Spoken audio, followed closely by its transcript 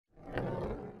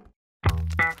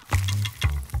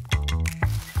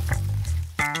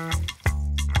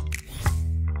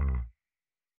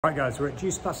Right guys, we're at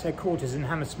Juice Plus headquarters in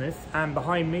Hammersmith, and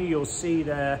behind me you'll see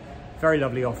their very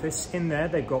lovely office. In there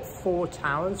they've got 4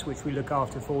 towers which we look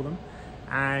after for them,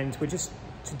 and we're just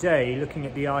today looking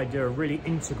at the idea of really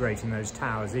integrating those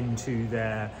towers into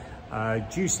their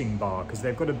juicing bar, because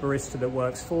they've got a barista that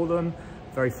works for them.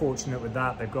 Very fortunate with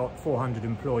that. They've got 400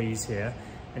 employees here,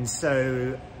 and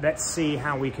so let's see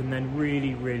how we can then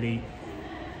really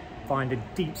find a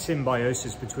deep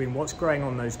symbiosis between what's growing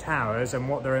on those towers and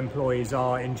what their employees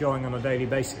are enjoying on a daily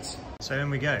basis. So in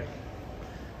we go.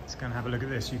 Let's go and have a look at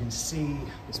this. You can see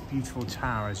this beautiful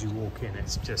tower as you walk in.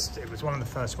 It was one of the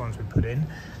first ones we put in,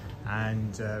 and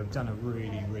we've done a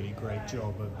really great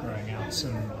job of growing out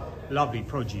some lovely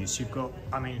produce. You've got,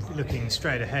 I mean, looking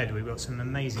straight ahead, we've got some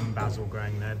amazing basil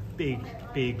growing there,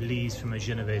 big leaves from a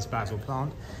Genovese basil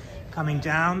plant. Coming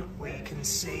down, we can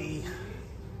see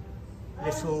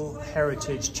little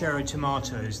heritage cherry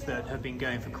tomatoes that have been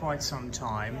going for quite some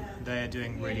time. They're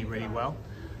doing really well.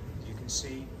 As you can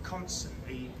see,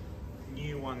 constantly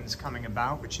new ones coming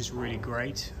about, which is really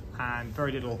great, and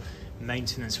very little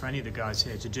maintenance for any of the guys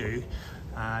here to do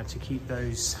to keep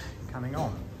those coming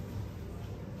on.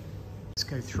 Let's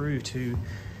go through to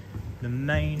the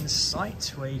main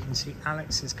site where you can see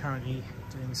Alex is currently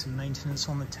doing some maintenance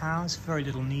on the towers. Very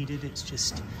little needed. It's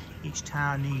just each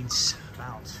tower needs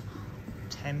about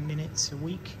 10 minutes a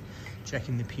week,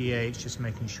 checking the pH, just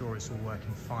making sure it's all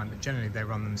working fine, but generally they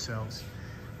run themselves.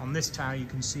 On this tower you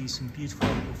can see some beautiful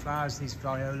little flowers, these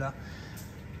viola.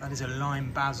 That is a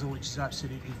lime basil, which is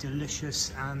absolutely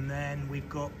delicious. And then we've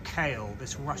got kale.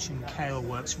 This Russian kale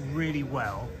works really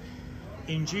well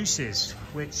in juices,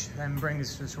 which then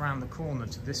brings us around the corner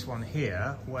to this one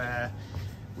here, where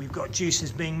we've got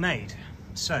juices being made.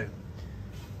 So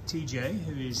TJ,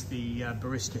 who is the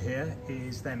barista here,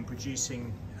 is then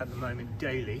producing at the moment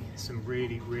daily some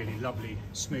really lovely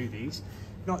smoothies.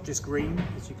 Not just green,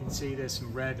 as you can see, there's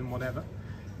some red and whatever.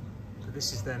 So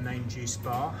this is their main juice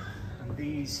bar, and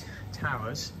these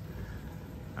towers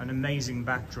are an amazing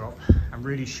backdrop and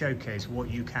really showcase what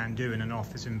you can do in an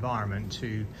office environment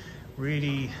to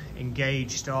really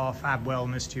engage staff, add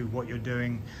wellness to what you're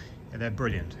doing. They're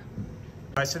brilliant.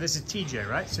 Right, so this is TJ,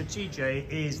 right? So TJ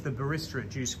is the barista at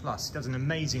Juice Plus. He does an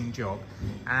amazing job,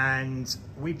 and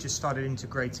we've just started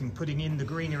integrating, putting in the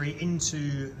greenery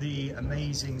into the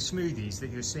amazing smoothies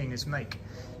that you're seeing us make.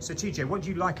 So TJ, what do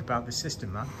you like about the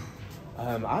system, man?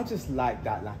 I just like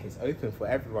that it's open for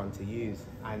everyone to use,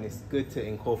 and it's good to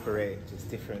incorporate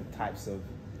just different types of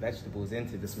vegetables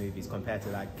into the smoothies compared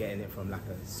to getting it from a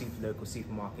local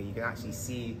supermarket. You can actually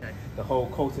see the whole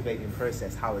cultivating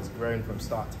process, how it's grown from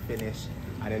start to finish,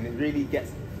 and then it really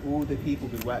gets all the people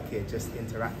who work here just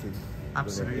interacted.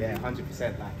 Absolutely. Yeah,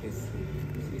 100%.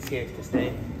 It's here to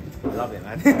stay. I love it,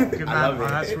 man. Good man. I love it.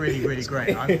 That's really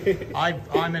great.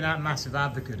 I'm a massive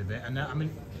advocate of it, and I mean,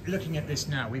 looking at this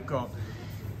now, we've got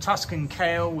Tuscan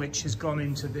kale, which has gone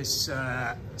into this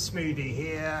smoothie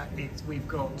here. We've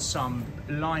got some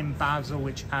lime basil,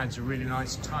 which adds a really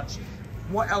nice touch.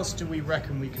 What else do we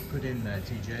reckon we could put in there,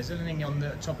 TJ? Is there anything on the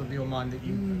top of your mind that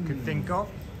you could think of?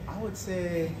 I would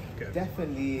say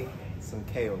definitely some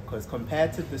kale, because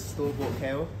compared to the store-bought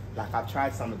kale, I've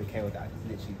tried some of the kale that has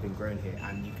literally been grown here,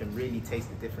 and you can really taste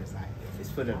the difference. It's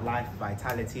full of life,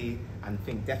 vitality, and I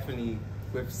think definitely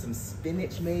with some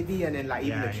spinach maybe, and then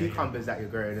even the cucumbers that you're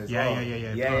growing as well.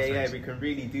 Yeah, we can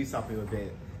really do something with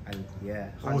it, and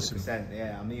 100%. Awesome.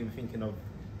 Yeah, I'm even thinking of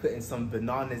putting some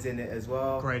bananas in it as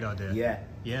well. Great idea.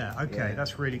 Okay,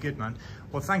 that's really good, man.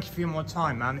 Well, thank you for your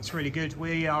time, man. It's really good.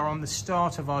 We are on the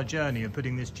start of our journey of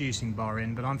putting this juicing bar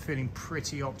in, but I'm feeling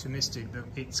pretty optimistic that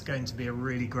it's going to be a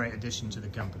really great addition to the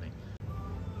company.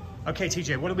 Okay,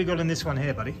 TJ, what have we got in this one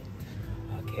here, buddy?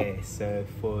 Okay, so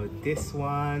for this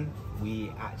one,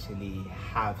 we actually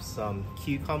have some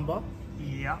cucumber.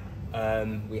 Yeah.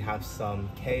 We have some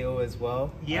kale as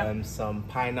well. Yeah. Some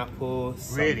pineapple.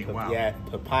 Wow. Yeah,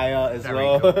 papaya as Very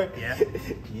well. Good. Yeah.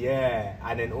 Yeah,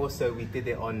 and then also we did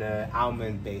it on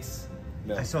almond base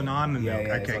milk. It's on almond milk.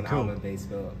 Yeah, okay, it's on cool. almond base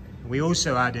milk. We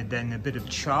also added then a bit of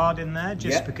chard in there,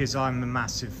 just because I'm a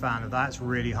massive fan of that. It's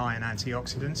really high in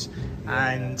antioxidants.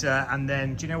 And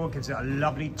then, do you know what gives it a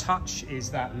lovely touch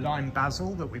is that lime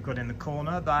basil that we've got in the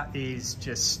corner. That is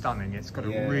just stunning. It's got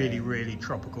a really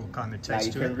tropical kind of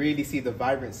taste to it. You can really see the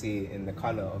vibrancy in the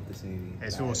colour of the smoothie.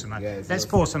 It's awesome, man. Yeah, Let's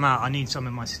pour some out. I need some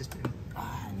in my system.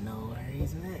 No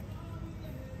worries, mate.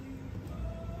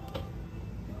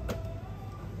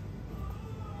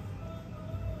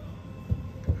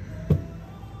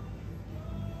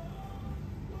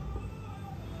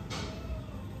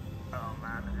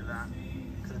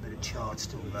 Chard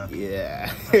still lurking.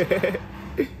 Yeah.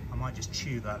 I'm might just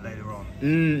chew that later on.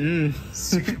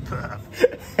 Superb.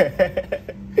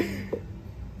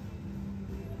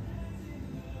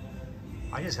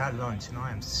 I just had lunch and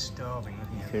I am starving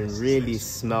looking at this. You can really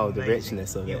smell the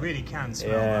richness of it. You really can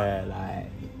smell that. Yeah, like...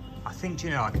 I think, do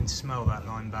you know, I can smell that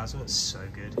lime basil. It's so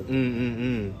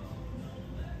good.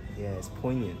 Yeah, it's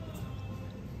poignant.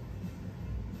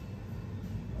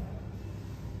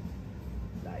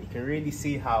 Like, you can really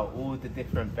see how all the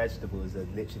different vegetables are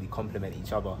literally complement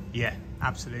each other. Yeah,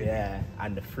 absolutely. Yeah,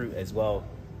 and the fruit as well.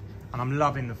 And I'm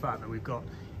loving the fact that we've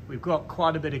got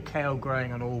quite a bit of kale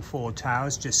growing on all 4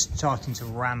 towers, just starting to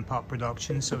ramp up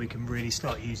production so we can really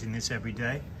start using this every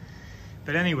day.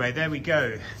 But anyway, there we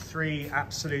go. 3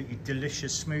 absolutely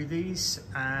delicious smoothies,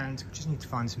 and we just need to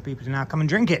find some people to now come and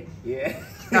drink it. Yeah.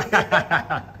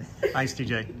 Thanks,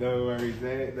 TJ. No worries,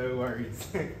 mate. No worries.